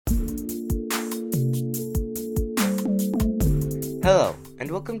Hello,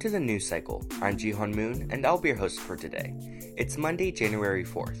 and welcome to the news cycle. I'm Jihon Moon, and I'll be your host for today. It's Monday, January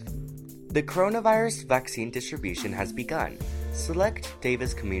 4th. The coronavirus vaccine distribution has begun. Select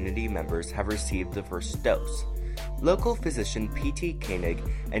Davis community members have received the first dose. Local physician P.T. Koenig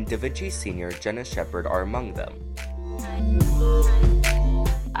and Da Vinci senior Jenna Shepard are among them.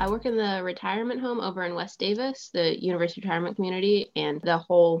 I work in the retirement home over in West Davis, the university retirement community, and the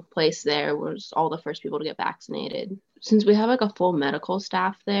whole place there was all the first people to get vaccinated. Since we have a full medical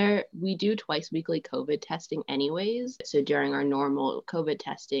staff there, we do twice weekly COVID testing anyways. So during our normal COVID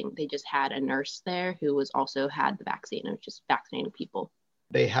testing, they just had a nurse there who also had the vaccine and was just vaccinating people.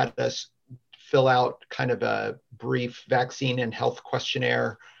 They had us fill out kind of a brief vaccine and health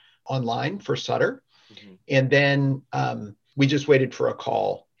questionnaire online for Sutter. Mm-hmm. And then we just waited for a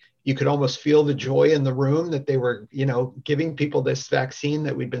call. You could almost feel the joy in the room that they were, giving people this vaccine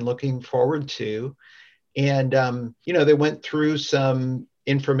that we'd been looking forward to. And, they went through some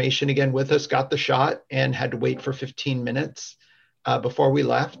information again with us, got the shot, and had to wait for 15 minutes before we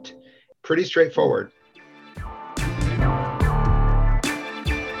left. Pretty straightforward.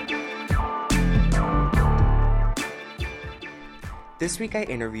 This week I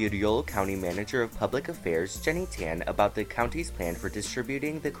interviewed Yolo County Manager of Public Affairs, Jenny Tan, about the county's plan for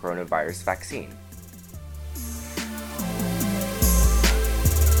distributing the coronavirus vaccine.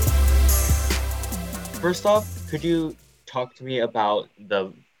 First off, could you talk to me about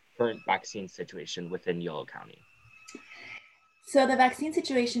the current vaccine situation within Yolo County? So the vaccine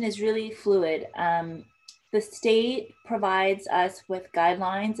situation is really fluid. The state provides us with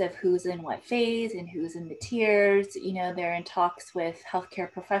guidelines of who's in what phase and who's in the tiers. They're in talks with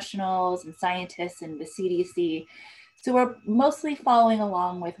healthcare professionals and scientists and the CDC. So we're mostly following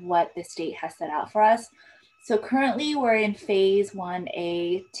along with what the state has set out for us. So currently we're in phase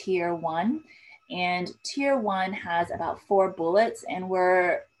 1A, tier 1. And tier 1 has about 4 bullets, and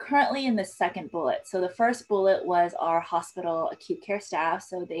we're currently in the second bullet. So the first bullet was our hospital acute care staff.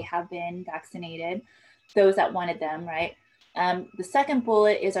 So they have been vaccinated, those that wanted them, right? The second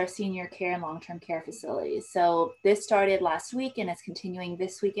bullet is our senior care and long-term care facilities. So this started last week and it's continuing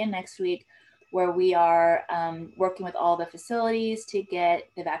this week and next week, where we are working with all the facilities to get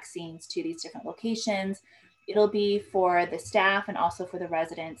the vaccines to these different locations. It'll be for the staff and also for the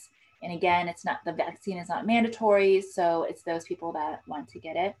residents. And again, the vaccine is not mandatory, so it's those people that want to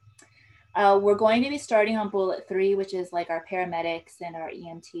get it. We're going to be starting on bullet 3, which is like our paramedics and our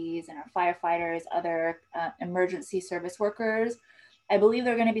EMTs and our firefighters, other emergency service workers. I believe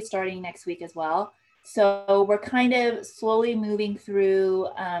they're going to be starting next week as well. So we're kind of slowly moving through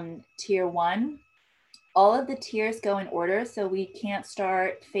tier 1. All of the tiers go in order, so we can't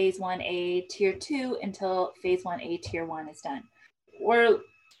start phase 1A, tier 2 until phase 1A, tier 1 is done. We're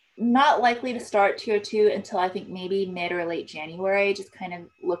not likely to start tier 2 until I think maybe mid or late January, just kind of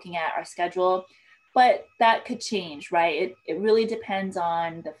looking at our schedule. But that could change, right? It really depends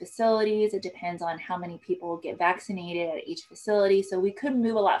on the facilities. It depends on how many people get vaccinated at each facility. So we could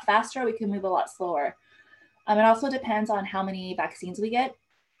move a lot faster. We could move a lot slower. It also depends on how many vaccines we get.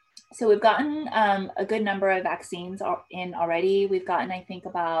 So we've gotten a good number of vaccines in already. We've gotten, I think,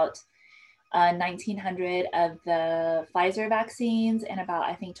 about 1,900 of the Pfizer vaccines and about,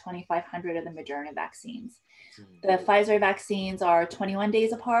 I think, 2,500 of the Moderna vaccines. The Pfizer vaccines are 21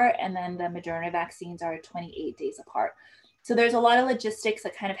 days apart, and then the Moderna vaccines are 28 days apart. So there's a lot of logistics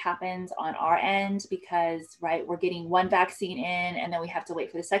that kind of happens on our end because, right, we're getting one vaccine in and then we have to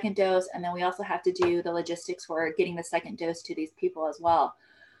wait for the second dose. And then we also have to do the logistics for getting the second dose to these people as well.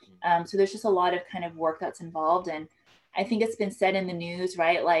 So there's just a lot of kind of work that's involved. And I think it's been said in the news,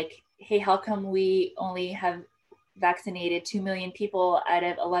 right? Like, hey, how come we only have vaccinated 2 million people out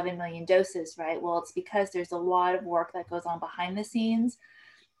of 11 million doses, right? Well, it's because there's a lot of work that goes on behind the scenes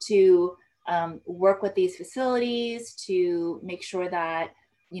to work with these facilities to make sure that,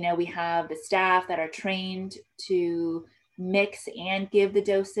 we have the staff that are trained to mix and give the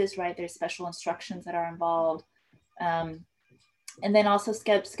doses, right? There's special instructions that are involved. And then also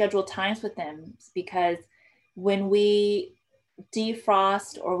schedule times with them, because when we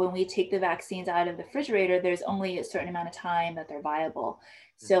defrost or when we take the vaccines out of the refrigerator, there's only a certain amount of time that they're viable.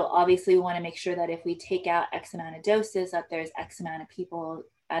 So obviously we want to make sure that if we take out X amount of doses, that there's X amount of people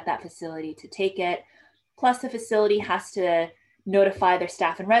at that facility to take it. Plus the facility has to notify their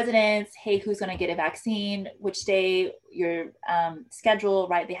staff and residents, hey, who's going to get a vaccine, which day, your schedule,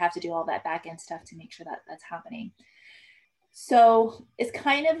 right? They have to do all that back end stuff to make sure that that's happening. So it's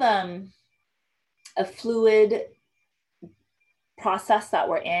kind of a fluid process that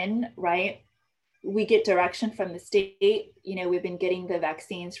we're in, right? We get direction from the state. We've been getting the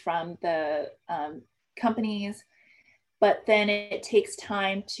vaccines from the companies. But then it takes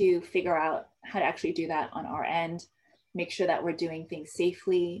time to figure out how to actually do that on our end, make sure that we're doing things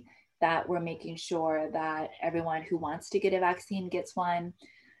safely, that we're making sure that everyone who wants to get a vaccine gets one.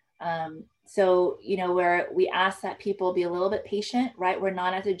 So, we ask that people be a little bit patient, right? We're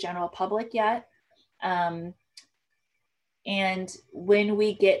not at the general public yet. And when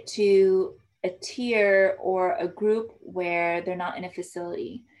we get to a tier or a group where they're not in a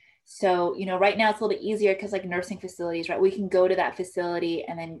facility. So, right now it's a little bit easier because like nursing facilities, right? We can go to that facility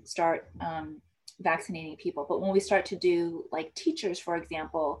and then start vaccinating people. But when we start to do like teachers, for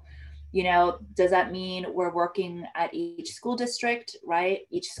example, does that mean we're working at each school district, right?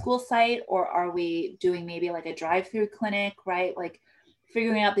 Each school site, or are we doing maybe like a drive-through clinic, right? Like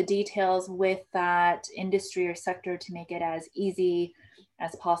figuring out the details with that industry or sector to make it as easy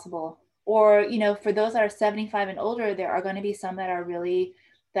as possible. Or, for those that are 75 and older, there are going to be some that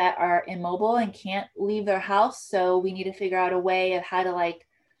are immobile and can't leave their house. So we need to figure out a way of how to like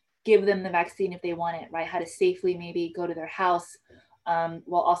give them the vaccine if they want it, right? How to safely maybe go to their house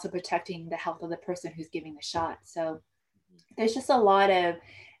while also protecting the health of the person who's giving the shot. So there's just a lot of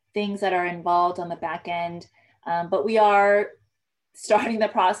things that are involved on the back end, but we are starting the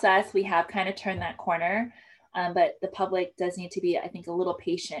process. We have kind of turned that corner, but the public does need to be, I think, a little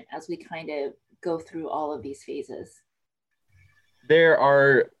patient as we kind of go through all of these phases. There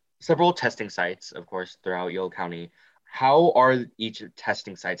are several testing sites, of course, throughout Yolo County. How are each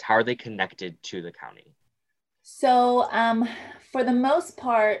testing sites, how are they connected to the county? So for the most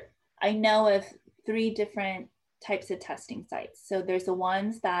part, I know of 3 different types of testing sites. So there's the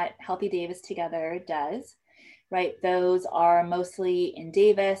ones that Healthy Davis Together does, right? Those are mostly in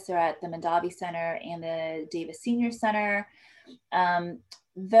Davis or at the Mondavi Center and the Davis Senior Center.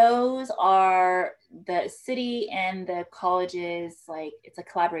 Those are the city and the colleges, like it's a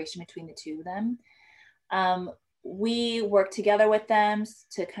collaboration between the 2 of them. We work together with them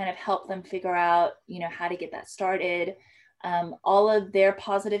to kind of help them figure out, how to get that started. All of their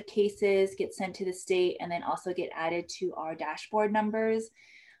positive cases get sent to the state and then also get added to our dashboard numbers.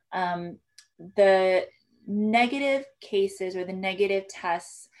 The negative cases or the negative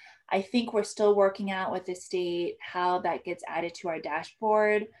tests, I think we're still working out with the state how that gets added to our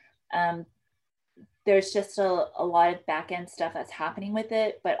dashboard. There's just a lot of back end stuff that's happening with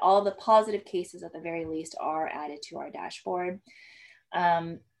it, but all the positive cases at the very least are added to our dashboard.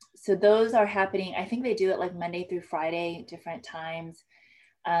 So those are happening. I think they do it like Monday through Friday, different times.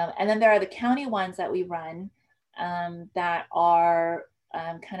 And then there are the county ones that we run that are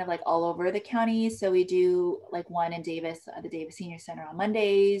kind of like all over the county. So we do like one in Davis, the Davis Senior Center on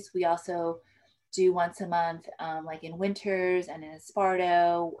Mondays. We also do once a month, like in Winters and in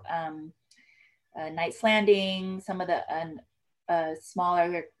Esparto, Knights Landing, some of the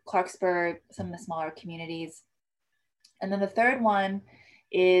smaller Clarksburg, some of the smaller communities. And then the third one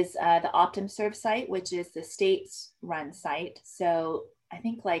is the OptumServe site, which is the state's run site. So I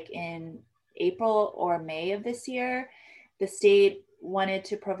think like in April or May of this year, the state wanted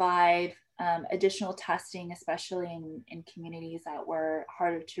to provide additional testing, especially in communities that were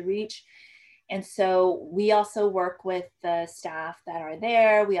harder to reach. And so we also work with the staff that are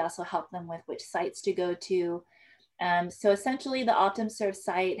there. We also help them with which sites to go to. So essentially the OptumServe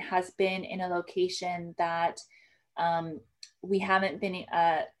site has been in a location that we haven't been,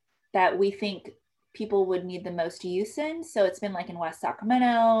 that we think people would need the most use in. So it's been like in West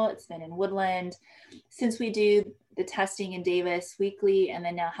Sacramento, it's been in Woodland. Since we do the testing in Davis weekly and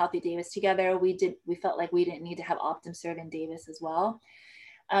then now Healthy Davis Together, we felt like we didn't need to have OptumServe in Davis as well.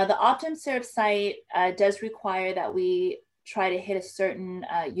 The OptumServe site does require that we try to hit a certain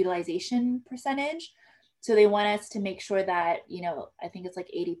utilization percentage. So they want us to make sure that, I think it's like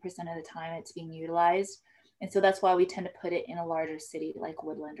 80% of the time it's being utilized. And so that's why we tend to put it in a larger city like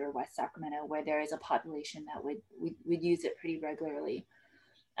Woodland or West Sacramento, where there is a population that would use it pretty regularly.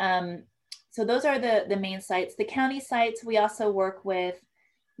 So those are the main sites. The county sites, we also work with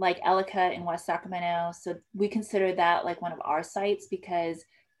like Ellicott in West Sacramento. So we consider that like one of our sites because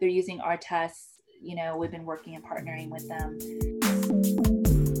they're using our tests. We've been working and partnering with them.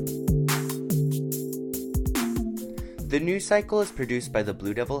 The news cycle is produced by the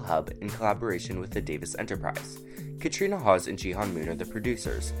Blue Devil Hub in collaboration with the Davis Enterprise. Katrina Hawes and Jihan Moon are the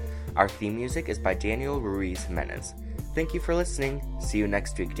producers. Our theme music is by Daniel Ruiz Jimenez. Thank you for listening. See you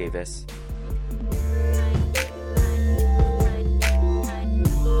next week, Davis.